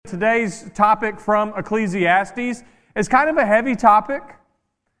Today's topic from Ecclesiastes is kind of a heavy topic.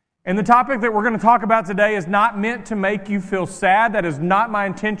 And the topic that we're going to talk about today is not meant to make you feel sad. That is not my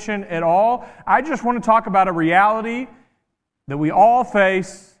intention at all. I just want to talk about a reality that we all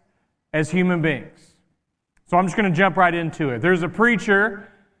face as human beings. So I'm just going to jump right into it. There's a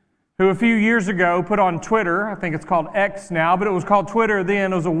preacher who a few years ago put on Twitter, I think it's called X now, but it was called Twitter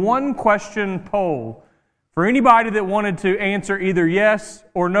then. It was a one-question poll for anybody that wanted to answer either yes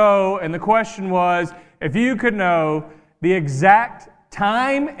or no. And the question was, if you could know the exact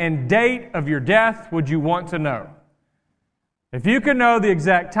time and date of your death, would you want to know? If you could know the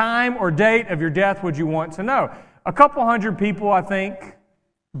exact time or date of your death, would you want to know? A couple hundred people, I think,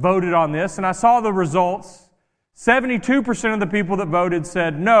 voted on this, and I saw the results. 72% of the people that voted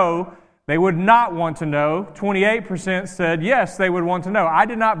said no, they would not want to know. 28% said yes, they would want to know. I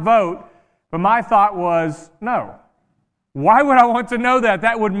did not vote, but my thought was no. Why would I want to know that?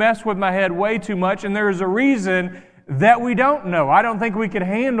 That would mess with my head way too much, and there is a reason that we don't know. I don't think we could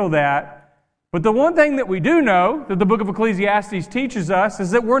handle that. But the one thing that we do know, that the book of Ecclesiastes teaches us,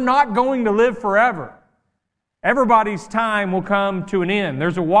 is that we're not going to live forever. Everybody's time will come to an end.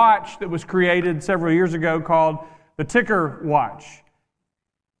 There's a watch that was created several years ago called the ticker watch.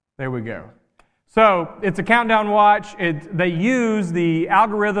 There we go. So it's a countdown watch. They use the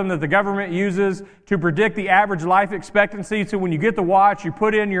algorithm that the government uses to predict the average life expectancy. So when you get the watch, you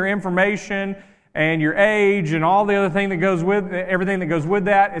put in your information and your age and all the other thing that goes with everything that goes with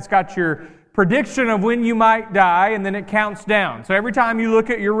that. It's got your prediction of when you might die, and then it counts down. So every time you look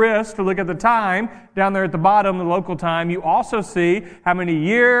at your wrist to look at the time, down there at the bottom, the local time, you also see how many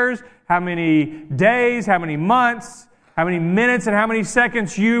years, how many days, how many months, how many minutes, and how many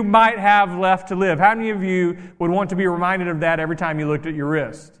seconds you might have left to live. How many of you would want to be reminded of that every time you looked at your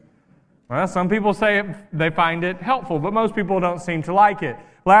wrist? Well, some people say they find it helpful, but most people don't seem to like it.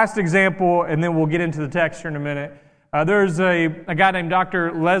 Last example, and then we'll get into the text here in a minute. There's a guy named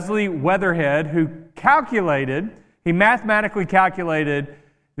Dr. Leslie Weatherhead who he mathematically calculated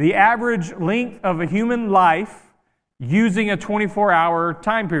the average length of a human life using a 24-hour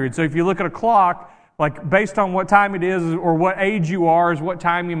time period. So if you look at a clock, like based on what time it is or what age you are is what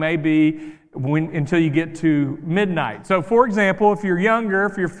time you may be until you get to midnight. So for example, if you're younger,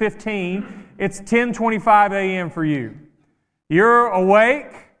 if you're 15, it's 10:25 a.m. for you. You're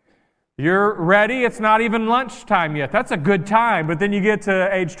awake. You're ready. It's not even lunchtime yet. That's a good time. But then you get to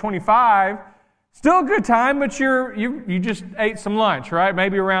age 25, still a good time, but you just ate some lunch, right?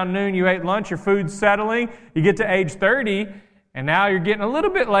 Maybe around noon you ate lunch. Your food's settling. You get to age 30, and now you're getting a little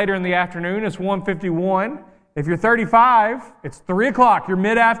bit later in the afternoon. It's 1:51. If you're 35, it's 3 o'clock. You're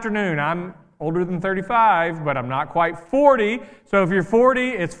mid-afternoon. I'm older than 35, but I'm not quite 40. So if you're 40,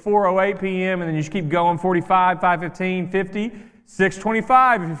 it's 4:08 p.m., and then you just keep going, 45, 5:15, 50,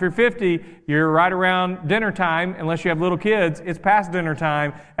 6:25. If you're 50, you're right around dinner time. Unless you have little kids, it's past dinner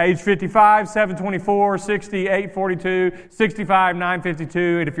time. Age 55, 7:24, 60, 8:42, 65,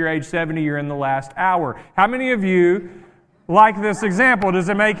 9:52. And if you're age 70, you're in the last hour. How many of you like this example? Does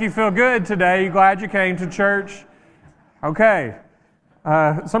it make you feel good today? You glad you came to church? Okay.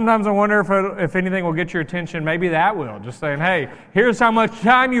 Sometimes I wonder if anything will get your attention. Maybe that will. Just saying, hey, here's how much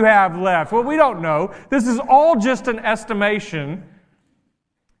time you have left. Well, we don't know. This is all just an estimation.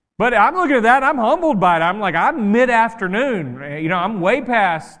 But I'm looking at that, I'm humbled by it. I'm mid-afternoon. I'm way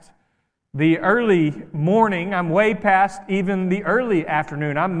past the early morning. I'm way past even the early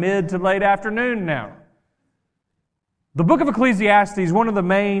afternoon. I'm mid to late afternoon now. The book of Ecclesiastes, one of the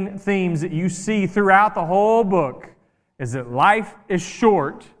main themes that you see throughout the whole book is that life is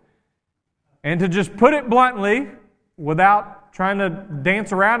short, and to just put it bluntly, without trying to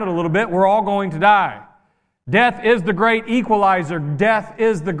dance around it a little bit, we're all going to die. Death is the great equalizer. Death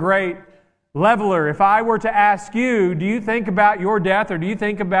is the great leveler. If I were to ask you, do you think about your death, or do you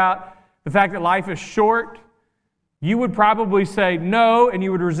think about the fact that life is short? You would probably say no, and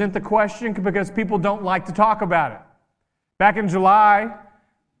you would resent the question because people don't like to talk about it. Back in July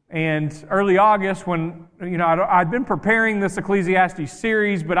and early August, when I'd been preparing this Ecclesiastes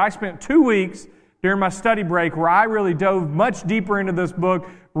series, but I spent 2 weeks during my study break where I really dove much deeper into this book,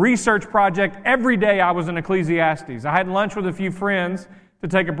 research project. Every day I was in Ecclesiastes. I had lunch with a few friends to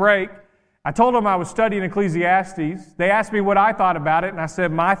take a break. I told them I was studying Ecclesiastes. They asked me what I thought about it, and I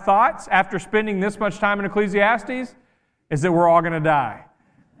said, my thoughts after spending this much time in Ecclesiastes is that we're all going to die.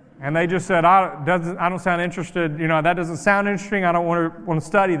 And they just said, I don't sound interested. That doesn't sound interesting. I don't want to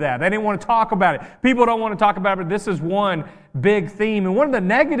study that. They didn't want to talk about it. People don't want to talk about it, but this is one big theme. And one of the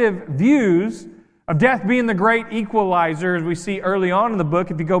negative views of death being the great equalizer, as we see early on in the book,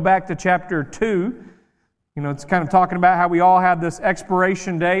 if you go back to chapter 2, It's kind of talking about how we all have this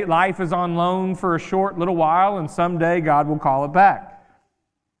expiration date. Life is on loan for a short little while, and someday God will call it back.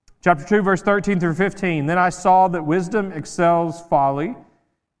 Chapter 2, verse 13 through 15. Then I saw that wisdom excels folly,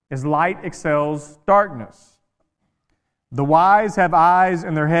 as light excels darkness. The wise have eyes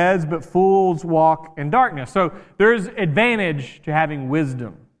in their heads, but fools walk in darkness. So there's advantage to having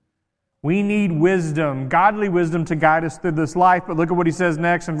wisdom. We need wisdom, godly wisdom, to guide us through this life. But look at what he says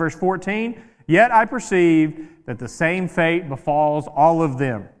next in verse 14. Yet I perceive that the same fate befalls all of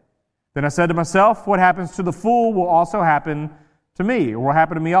them. Then I said to myself, what happens to the fool will also happen to me, or will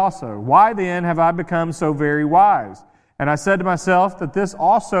happen to me also. Why then have I become so very wise? And I said to myself that this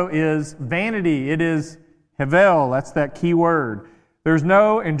also is vanity. It is hevel. That's that key word. There's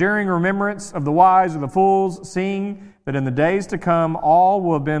no enduring remembrance of the wise or the fools, seeing that in the days to come all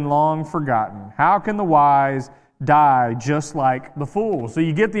will have been long forgotten. How can the wise die just like the fool? So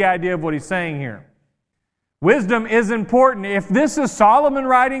you get the idea of what he's saying here. Wisdom is important. If this is Solomon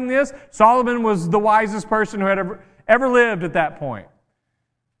writing this, Solomon was the wisest person who had ever lived at that point.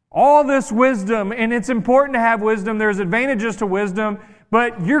 All this wisdom, and it's important to have wisdom. There's advantages to wisdom,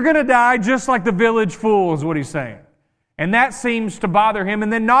 but you're going to die just like the village fool is what he's saying. And that seems to bother him.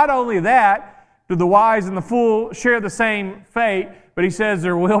 And then not only that, do the wise and the fool share the same fate, but he says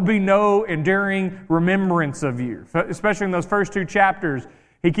there will be no enduring remembrance of you. Especially in those first two chapters,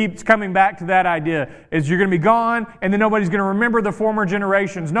 he keeps coming back to that idea, is you're going to be gone, and then nobody's going to remember the former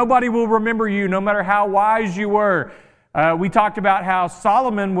generations. Nobody will remember you, no matter how wise you were. We talked about how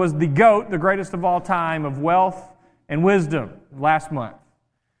Solomon was the GOAT, the greatest of all time, of wealth and wisdom last month.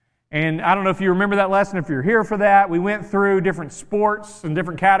 And I don't know if you remember that lesson, if you're here for that. We went through different sports and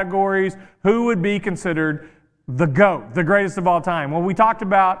different categories. Who would be considered the GOAT, the greatest of all time? Well, we talked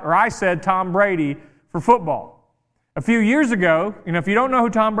about, or I said, Tom Brady for football. A few years ago, if you don't know who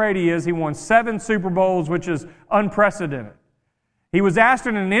Tom Brady is, he won 7 Super Bowls, which is unprecedented. He was asked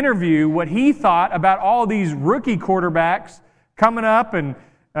in an interview what he thought about all these rookie quarterbacks coming up and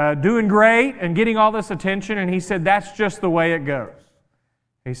doing great and getting all this attention, and he said, that's just the way it goes.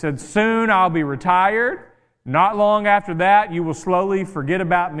 He said, soon I'll be retired. Not long after that, you will slowly forget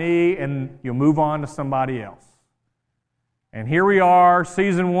about me and you'll move on to somebody else. And here we are,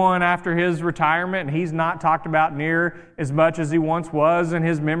 season 1 after his retirement, and he's not talked about near as much as he once was, and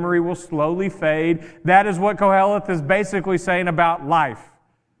his memory will slowly fade. That is what Koheleth is basically saying about life.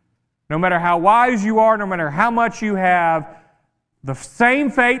 No matter how wise you are, no matter how much you have, the same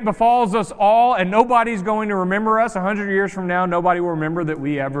fate befalls us all, and nobody's going to remember us. 100 years from now, nobody will remember that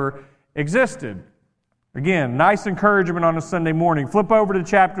we ever existed. Again, nice encouragement on a Sunday morning. Flip over to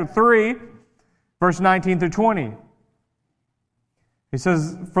chapter 3, verse 19 through 20. He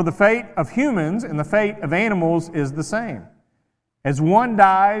says, for the fate of humans and the fate of animals is the same. As one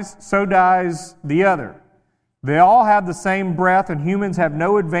dies, so dies the other. They all have the same breath, and humans have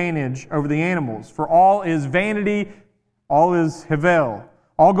no advantage over the animals. For all is vanity, all is hevel.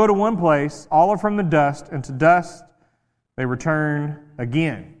 All go to one place, all are from the dust, and to dust they return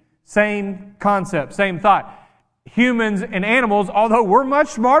again. Same concept, same thought. Humans and animals, although we're much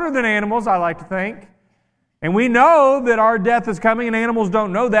smarter than animals, I like to think, and we know that our death is coming, and animals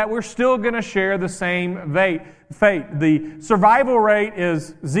don't know that, we're still going to share the same fate. The survival rate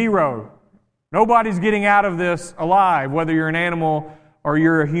is 0. Nobody's getting out of this alive, whether you're an animal or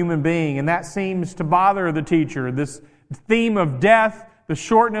you're a human being, and that seems to bother the teacher. This theme of death, the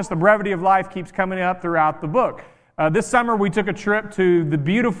shortness, the brevity of life keeps coming up throughout the book. This summer we took a trip to the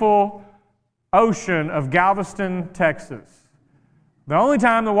beautiful ocean of Galveston, Texas. The only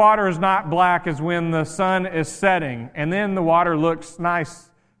time the water is not black is when the sun is setting, and then the water looks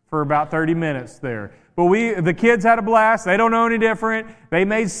nice for about 30 minutes there. But the kids had a blast. They don't know any different. They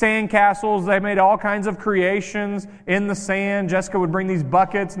made sand castles. They made all kinds of creations in the sand. Jessica would bring these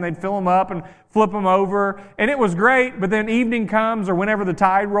buckets, and they'd fill them up and flip them over. And it was great, but then evening comes, or whenever the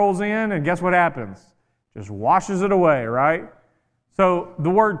tide rolls in, and guess what happens? Just washes it away, right? So the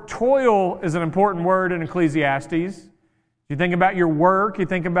word toil is an important word in Ecclesiastes. You think about your work, you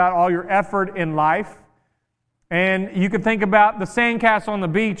think about all your effort in life, and you can think about the sandcastle on the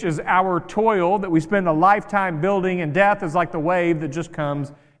beach as our toil that we spend a lifetime building, and death is like the wave that just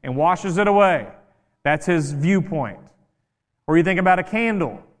comes and washes it away. That's his viewpoint. Or you think about a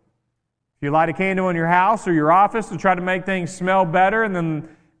candle. If you light a candle in your house or your office to try to make things smell better, and then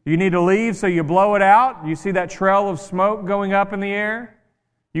you need to leave, so you blow it out, you see that trail of smoke going up in the air.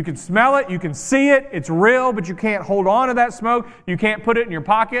 You can smell it, you can see it, it's real, but you can't hold on to that smoke. You can't put it in your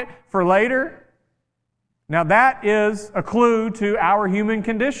pocket for later. Now that is a clue to our human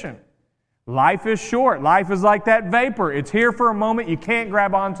condition. Life is short. Life is like that vapor. It's here for a moment. You can't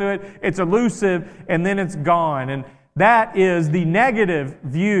grab onto it. It's elusive, and then it's gone. And that is the negative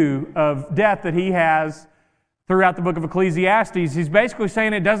view of death that he has throughout the book of Ecclesiastes. He's basically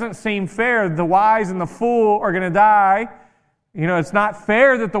saying it doesn't seem fair. The wise and the fool are going to die. You know, it's not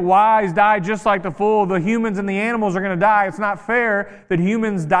fair that the wise die just like the fool. The humans and the animals are going to die. It's not fair that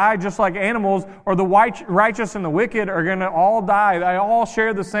humans die just like animals, or the righteous and the wicked are going to all die. They all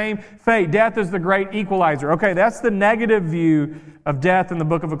share the same fate. Death is the great equalizer. Okay, that's the negative view of death in the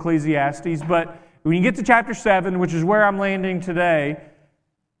book of Ecclesiastes. But when you get to chapter 7, which is where I'm landing today,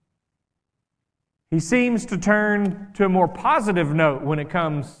 he seems to turn to a more positive note when it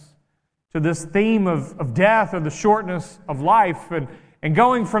comes to this theme of death or the shortness of life, and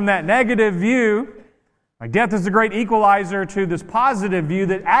going from that negative view, like death is the great equalizer, to this positive view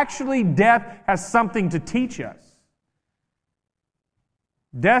that actually death has something to teach us.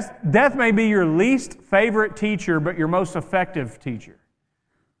 Death may be your least favorite teacher, but your most effective teacher.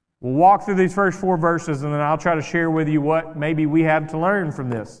 We'll walk through these first 4 verses, and then I'll try to share with you what maybe we have to learn from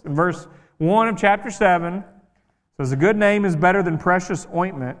this. In verse 1 of chapter 7, it says, "A good name is better than precious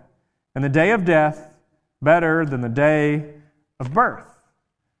ointment, and the day of death better than the day of birth."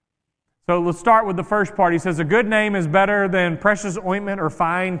 So let's start with the first part. He says, a good name is better than precious ointment or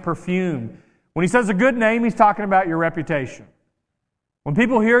fine perfume. When he says a good name, he's talking about your reputation. When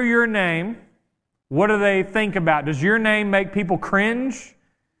people hear your name, what do they think about? Does your name make people cringe?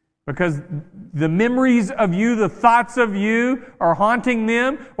 Because the memories of you, the thoughts of you are haunting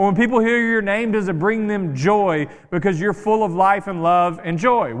them? Or when people hear your name, does it bring them joy because you're full of life and love and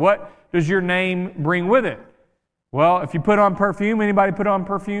joy? What does your name bring with it? Well, if you put on perfume, anybody put on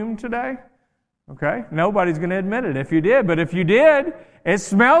perfume today? Okay, nobody's going to admit it if you did. But if you did, it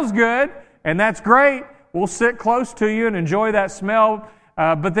smells good, and that's great. We'll sit close to you and enjoy that smell,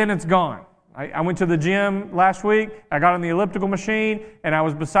 but then it's gone. I went to the gym last week. I got on the elliptical machine, and I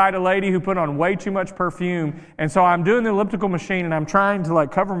was beside a lady who put on way too much perfume. And so I'm doing the elliptical machine, and I'm trying to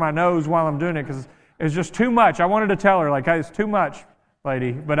cover my nose while I'm doing it because it's just too much. I wanted to tell her, hey, it's too much,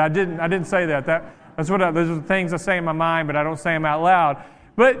 lady, but I didn't say that. Those are the things I say in my mind, but I don't say them out loud.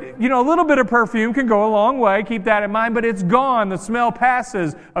 But, a little bit of perfume can go a long way. Keep that in mind, but it's gone. The smell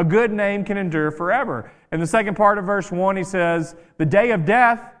passes. A good name can endure forever. In the second part of verse 1, he says, the day of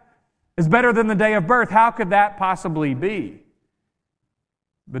death is better than the day of birth. How could that possibly be?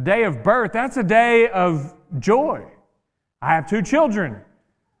 The day of birth, that's a day of joy. I have 2 children.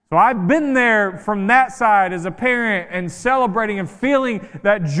 So I've been there from that side as a parent and celebrating and feeling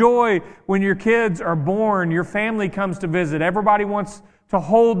that joy when your kids are born, your family comes to visit. Everybody wants to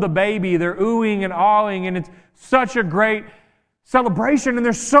hold the baby. They're oohing and awing, and it's such a great celebration, and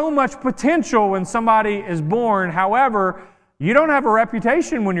there's so much potential when somebody is born. However, you don't have a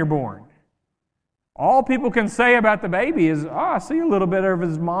reputation when you're born. All people can say about the baby is, I see a little bit of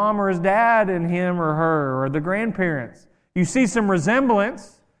his mom or his dad in him or her, or the grandparents. You see some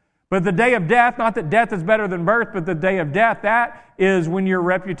resemblance. But the day of death, not that death is better than birth, but the day of death, that is when your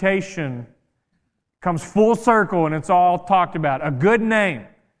reputation comes full circle and it's all talked about. A good name.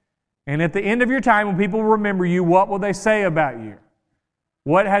 And at the end of your time, when people remember you, what will they say about you?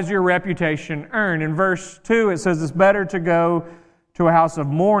 What has your reputation earned? In verse 2, it says it's better to go to a house of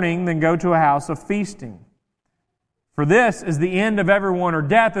mourning than go to a house of feasting. For this is the end of everyone, or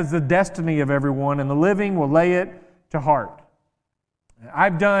death is the destiny of everyone, and the living will lay it to heart.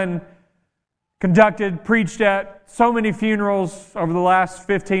 I've conducted, preached at so many funerals over the last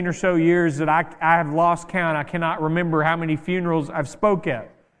 15 or so years that I have lost count. I cannot remember how many funerals I've spoke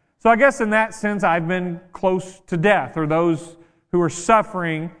at. So I guess in that sense, I've been close to death, or those who are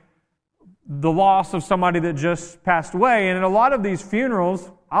suffering the loss of somebody that just passed away. And in a lot of these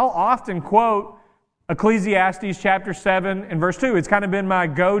funerals, I'll often quote Ecclesiastes chapter 7 and verse 2. It's kind of been my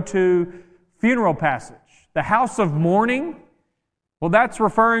go-to funeral passage. The house of mourning, well, that's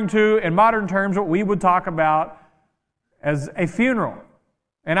referring to, in modern terms, what we would talk about as a funeral.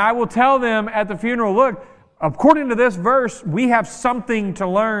 And I will tell them at the funeral, look, according to this verse, we have something to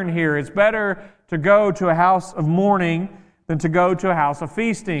learn here. It's better to go to a house of mourning than to go to a house of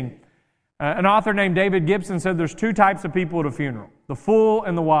feasting. An author named David Gibson said there's 2 types of people at a funeral, the fool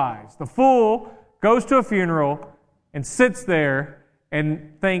and the wise. The fool goes to a funeral and sits there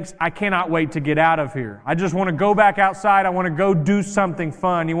and thinks, I cannot wait to get out of here. I just want to go back outside. I want to go do something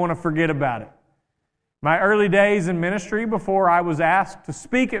fun. You want to forget about it. My early days in ministry, before I was asked to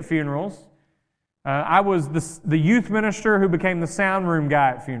speak at funerals, I was the youth minister who became the sound room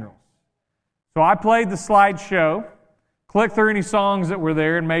guy at funerals. So I played the slideshow, clicked through any songs that were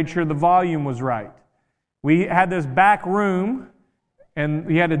there, and made sure the volume was right. We had this back room and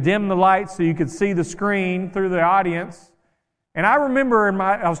you had to dim the lights so you could see the screen through the audience. And I remember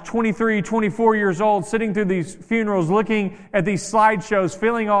I was 23, 24 years old, sitting through these funerals, looking at these slideshows,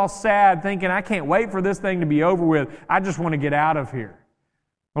 feeling all sad, thinking, I can't wait for this thing to be over with. I just want to get out of here.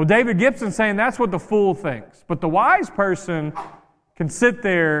 Well, David Gibson's saying that's what the fool thinks. But the wise person can sit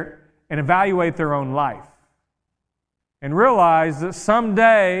there and evaluate their own life and realize that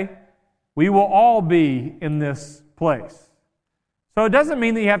someday we will all be in this place. So it doesn't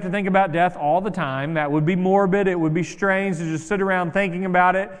mean that you have to think about death all the time. That would be morbid. It would be strange to just sit around thinking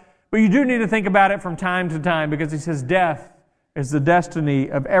about it. But you do need to think about it from time to time, because he says death is the destiny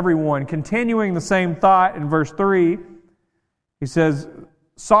of everyone. Continuing the same thought in verse 3, he says,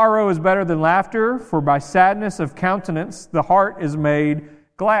 sorrow is better than laughter, for by sadness of countenance the heart is made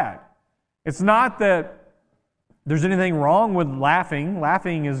glad. It's not that there's anything wrong with laughing.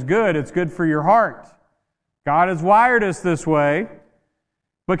 Laughing is good. It's good for your heart. God has wired us this way.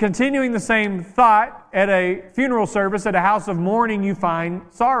 But continuing the same thought, at a funeral service, at a house of mourning, you find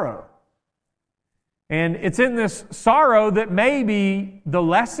sorrow. And it's in this sorrow that maybe the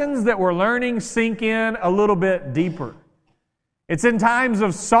lessons that we're learning sink in a little bit deeper. It's in times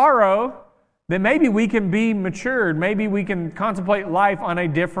of sorrow that maybe we can be matured. Maybe we can contemplate life on a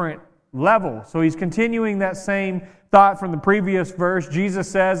different level. So he's continuing that same thought from the previous verse. Jesus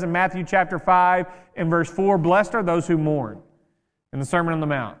says in Matthew chapter 5 and verse 4, blessed are those who mourn, in the Sermon on the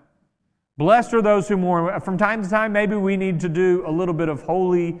Mount. Blessed are those who mourn. From time to time, maybe we need to do a little bit of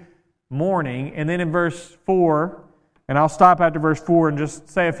holy mourning. And then in verse 4, and I'll stop after verse 4 and just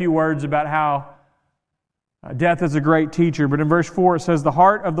say a few words about how death is a great teacher. But in verse 4 it says, the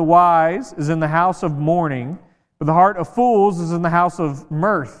heart of the wise is in the house of mourning, but the heart of fools is in the house of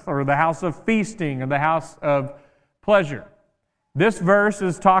mirth, or the house of feasting, or the house of pleasure. This verse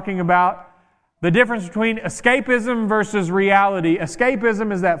is talking about the difference between escapism versus reality.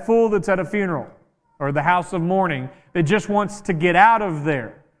 Escapism is that fool that's at a funeral or the house of mourning that just wants to get out of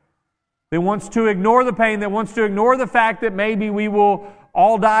there. That wants to ignore the pain, that wants to ignore the fact that maybe we will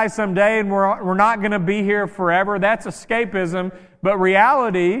all die someday and we're not going to be here forever. That's escapism. But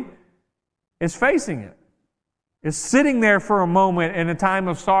reality is facing it. It's sitting there for a moment in a time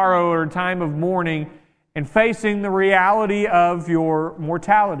of sorrow or a time of mourning and facing the reality of your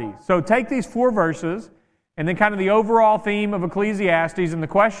mortality. So take these 4 verses and then kind of the overall theme of Ecclesiastes, and the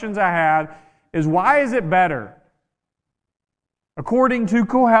questions I have is, why is it better? According to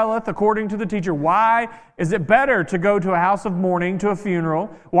Koheleth, according to the teacher, why is it better to go to a house of mourning, to a funeral?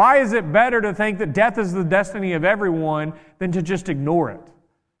 Why is it better to think that death is the destiny of everyone than to just ignore it?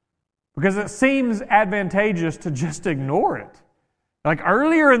 Because it seems advantageous to just ignore it. Like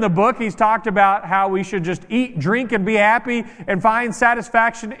earlier in the book, he's talked about how we should just eat, drink, and be happy and find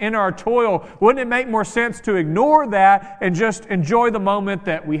satisfaction in our toil. Wouldn't it make more sense to ignore that and just enjoy the moment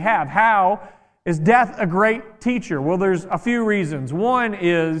that we have? How is death a great teacher? Well, there's a few reasons. One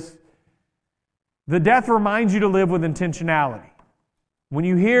is the death reminds you to live with intentionality. When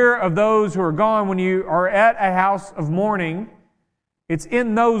you hear of those who are gone, when you are at a house of mourning, it's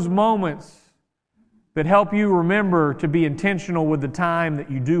in those moments that help you remember to be intentional with the time that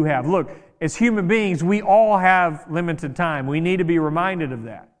you do have. Look, as human beings, we all have limited time. We need to be reminded of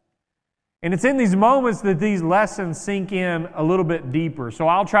that. And it's in these moments that these lessons sink in a little bit deeper. So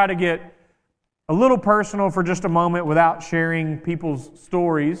I'll try to get a little personal for just a moment without sharing people's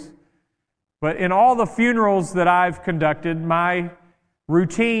stories. But in all the funerals that I've conducted, my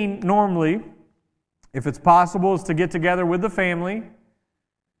routine normally, if it's possible, is to get together with the family.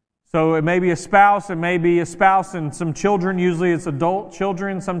 So it may be a spouse, and some children. Usually it's adult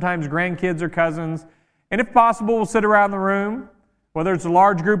children, sometimes grandkids or cousins. And if possible, we'll sit around the room, whether it's a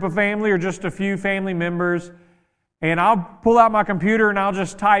large group of family or just a few family members, and I'll pull out my computer and I'll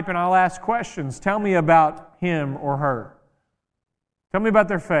just type and I'll ask questions. Tell me about him or her. Tell me about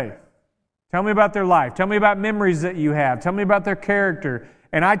their faith. Tell me about their life. Tell me about memories that you have. Tell me about their character.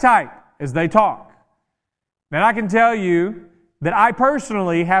 And I type as they talk. And I can tell you that I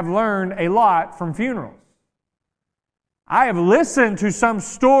personally have learned a lot from funerals. I have listened to some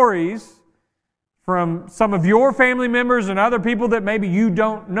stories from some of your family members and other people that maybe you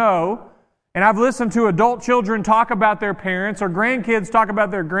don't know. And I've listened to adult children talk about their parents or grandkids talk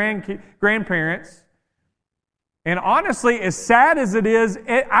about their grandparents. And honestly, as sad as it is,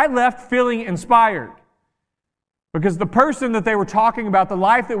 I left feeling inspired. Because the person that they were talking about, the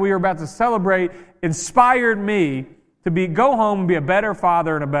life that we were about to celebrate, inspired me to go home and be a better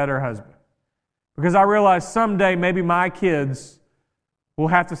father and a better husband. Because I realized someday maybe my kids will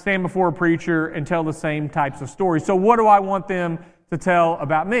have to stand before a preacher and tell the same types of stories. So what do I want them to tell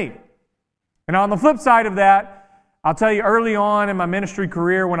about me? And on the flip side of that, I'll tell you, early on in my ministry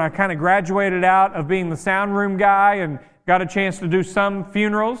career, when I kind of graduated out of being the sound room guy and got a chance to do some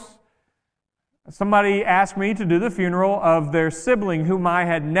funerals, somebody asked me to do the funeral of their sibling whom I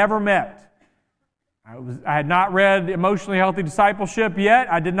had never met. I had not read Emotionally Healthy Discipleship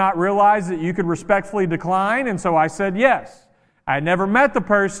yet. I did not realize that you could respectfully decline, and so I said yes. I had never met the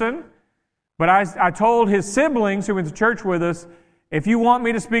person, but I told his siblings who went to church with us, if you want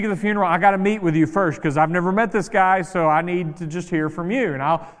me to speak at the funeral, I got to meet with you first because I've never met this guy, so I need to just hear from you. And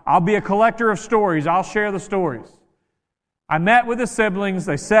I'll be a collector of stories. I'll share the stories. I met with the siblings.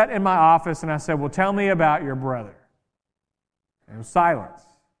 They sat in my office, and I said, well, tell me about your brother. And it was silence.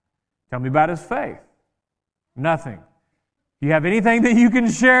 Tell me about his faith. Nothing. Do you have anything that you can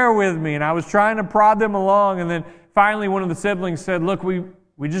share with me? And I was trying to prod them along, and then finally one of the siblings said, look, we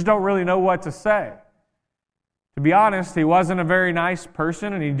just don't really know what to say. To be honest, he wasn't a very nice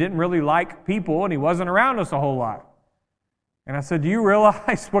person, and he didn't really like people, and he wasn't around us a whole lot. And I said, do you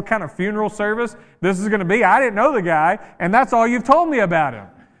realize what kind of funeral service this is going to be? I didn't know the guy, and that's all you've told me about him.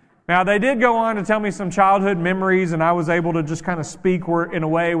 Now, they did go on to tell me some childhood memories, and I was able to just kind of speak in a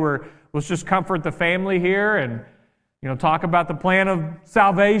way where let's just comfort the family here and, talk about the plan of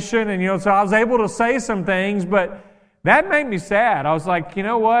salvation. And, so I was able to say some things, but that made me sad. I was like, you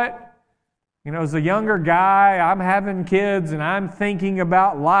know what? As a younger guy, I'm having kids and I'm thinking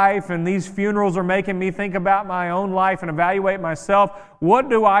about life, and these funerals are making me think about my own life and evaluate myself. What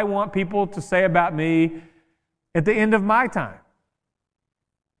do I want people to say about me at the end of my time?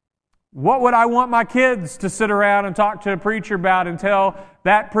 What would I want my kids to sit around and talk to a preacher about and tell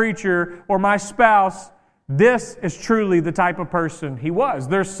that preacher or my spouse, this is truly the type of person he was?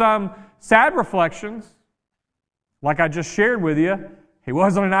 There's some sad reflections, like I just shared with you. He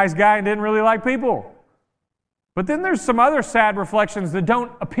wasn't a nice guy and didn't really like people. But then there's some other sad reflections that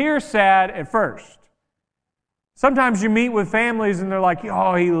don't appear sad at first. Sometimes you meet with families and they're like,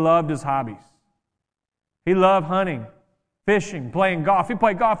 oh, he loved his hobbies. He loved hunting, fishing, playing golf. He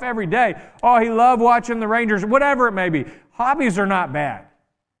played golf every day. Oh, he loved watching the Rangers, whatever it may be. Hobbies are not bad.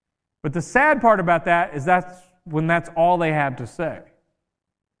 But the sad part about that is that's when that's all they have to say.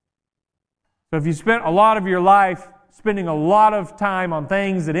 So if you spent a lot of your life spending a lot of time on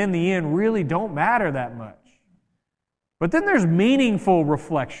things that in the end really don't matter that much. But then there's meaningful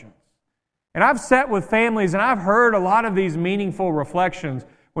reflections. And I've sat with families and I've heard a lot of these meaningful reflections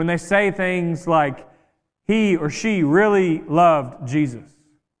when they say things like, he or she really loved Jesus.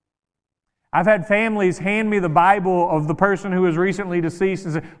 I've had families hand me the Bible of the person who was recently deceased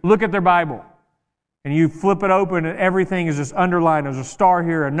and say, look at their Bible. And you flip it open and everything is just underlined. There's a star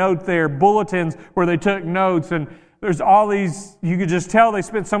here, a note there, bulletins where they took notes, and there's all these, you could just tell they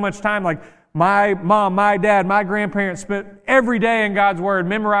spent so much time, like my mom, my dad, my grandparents spent every day in God's Word,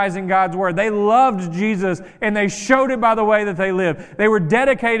 memorizing God's Word. They loved Jesus, and they showed it by the way that they lived. They were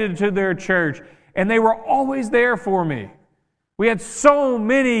dedicated to their church, and they were always there for me. We had so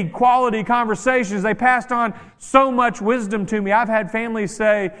many quality conversations. They passed on so much wisdom to me. I've had families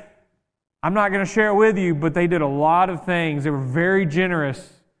say, I'm not going to share it with you, but they did a lot of things. They were very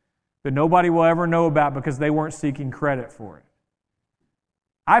generous that nobody will ever know about because they weren't seeking credit for it.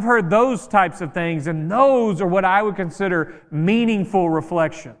 I've heard those types of things, and those are what I would consider meaningful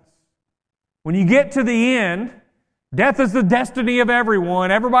reflections. When you get to the end, death is the destiny of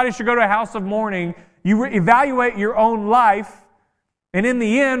everyone. Everybody should go to a house of mourning. You evaluate your own life, and in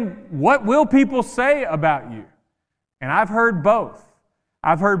the end, what will people say about you? And I've heard both.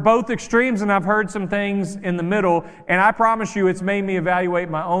 I've heard both extremes, and I've heard some things in the middle, and I promise you it's made me evaluate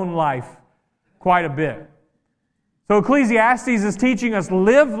my own life quite a bit. So Ecclesiastes is teaching us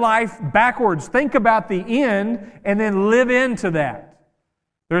live life backwards. Think about the end and then live into that.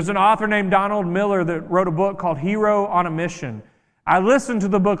 There's an author named Donald Miller that wrote a book called Hero on a Mission. I listened to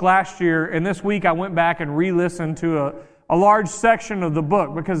the book last year, and this week I went back and re-listened to a large section of the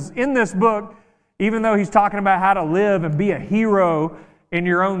book, because in this book, even though he's talking about how to live and be a hero in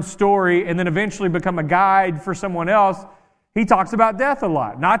your own story and then eventually become a guide for someone else, he talks about death a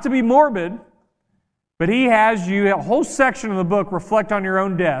lot. Not to be morbid, but he has you, a whole section of the book, reflect on your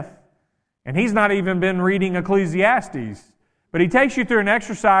own death. And he's not even been reading Ecclesiastes. But he takes you through an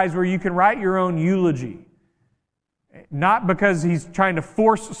exercise where you can write your own eulogy. Not because he's trying to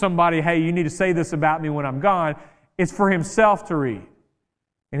force somebody, hey, you need to say this about me when I'm gone. It's for himself to read.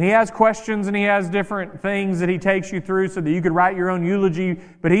 And he has questions and he has different things that he takes you through so that you could write your own eulogy.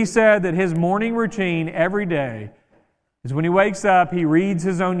 But he said that his morning routine every day is when he wakes up, he reads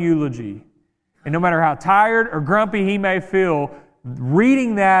his own eulogy. And no matter how tired or grumpy he may feel,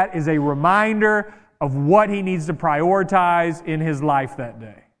 reading that is a reminder of what he needs to prioritize in his life that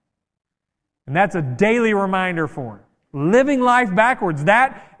day. And that's a daily reminder for him. Living life backwards.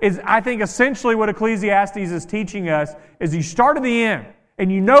 That is, I think, essentially what Ecclesiastes is teaching us, is you start at the end,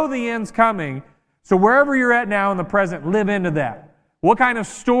 and you know the end's coming, so wherever you're at now in the present, live into that. What kind of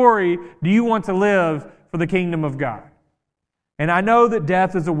story do you want to live for the kingdom of God? And I know that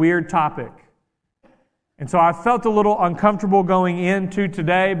death is a weird topic. And so I felt a little uncomfortable going into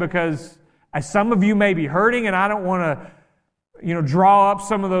today because as some of you may be hurting, and I don't want to draw up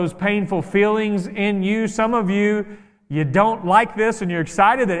some of those painful feelings in you. Some of you don't like this and you're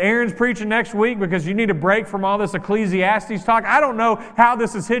excited that Aaron's preaching next week because you need a break from all this Ecclesiastes talk. I don't know how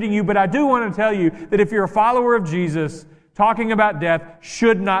this is hitting you, but I do want to tell you that if you're a follower of Jesus, talking about death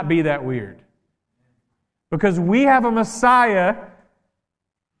should not be that weird. Because we have a Messiah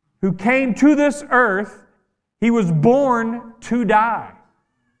who came to this earth. He was born to die.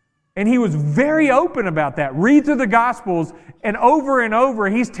 And he was very open about that. Read through the Gospels, and over,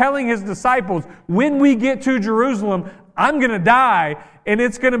 he's telling his disciples, when we get to Jerusalem, I'm going to die, and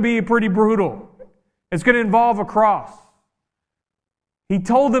it's going to be pretty brutal. It's going to involve a cross. He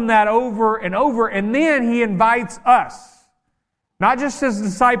told them that over, and then he invites us, not just his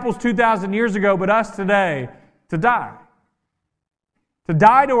disciples 2,000 years ago, but us today, to die. To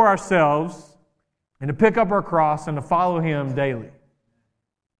die to ourselves, and to pick up our cross, and to follow him daily.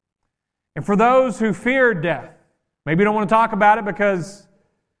 And for those who fear death, maybe don't want to talk about it because,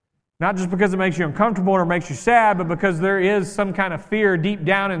 not just because it makes you uncomfortable or makes you sad, but because there is some kind of fear deep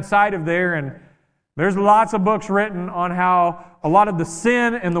down inside of there. And there's lots of books written on how a lot of the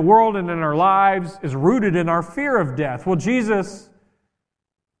sin in the world and in our lives is rooted in our fear of death. Well, Jesus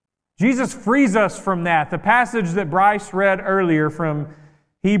frees us from that. The passage that Bryce read earlier from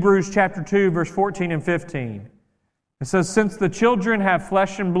Hebrews chapter 2, verse 14 and 15. It says, since the children have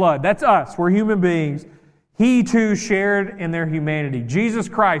flesh and blood, that's us, we're human beings, he too shared in their humanity. Jesus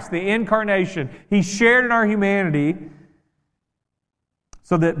Christ, the incarnation, he shared in our humanity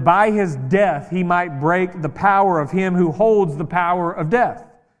so that by his death he might break the power of him who holds the power of death.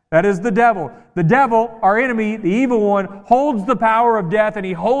 That is the devil. The devil, our enemy, the evil one, holds the power of death and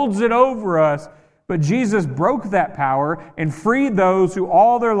he holds it over us. But Jesus broke that power and freed those who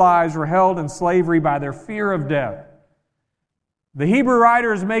all their lives were held in slavery by their fear of death. The Hebrew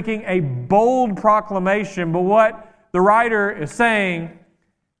writer is making a bold proclamation, but what the writer is saying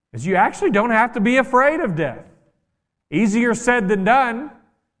is you actually don't have to be afraid of death. Easier said than done.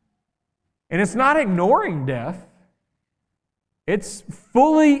 And it's not ignoring death. It's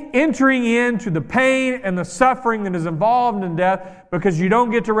fully entering into the pain and the suffering that is involved in death because you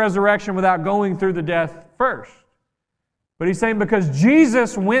don't get to resurrection without going through the death first. But he's saying because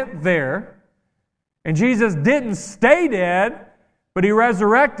Jesus went there and Jesus didn't stay dead, but he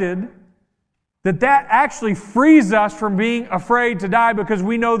resurrected, that actually frees us from being afraid to die because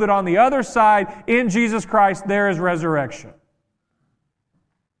we know that on the other side, in Jesus Christ, there is resurrection.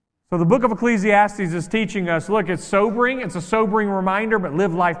 So the book of Ecclesiastes is teaching us, look, it's sobering, it's a sobering reminder, but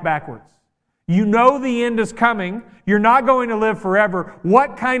live life backwards. You know the end is coming. You're not going to live forever.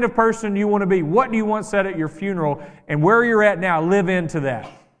 What kind of person do you want to be? What do you want said at your funeral? And where you're at now, live into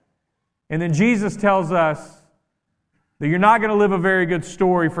that. And then Jesus tells us that you're not going to live a very good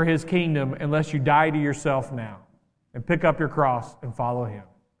story for his kingdom unless you die to yourself now and pick up your cross and follow him.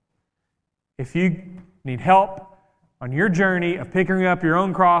 If you need help on your journey of picking up your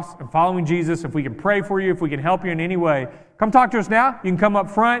own cross and following Jesus, if we can pray for you, if we can help you in any way, come talk to us now. You can come up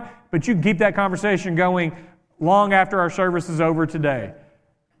front, but you can keep that conversation going long after our service is over today.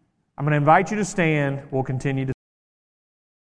 I'm going to invite you to stand. We'll continue to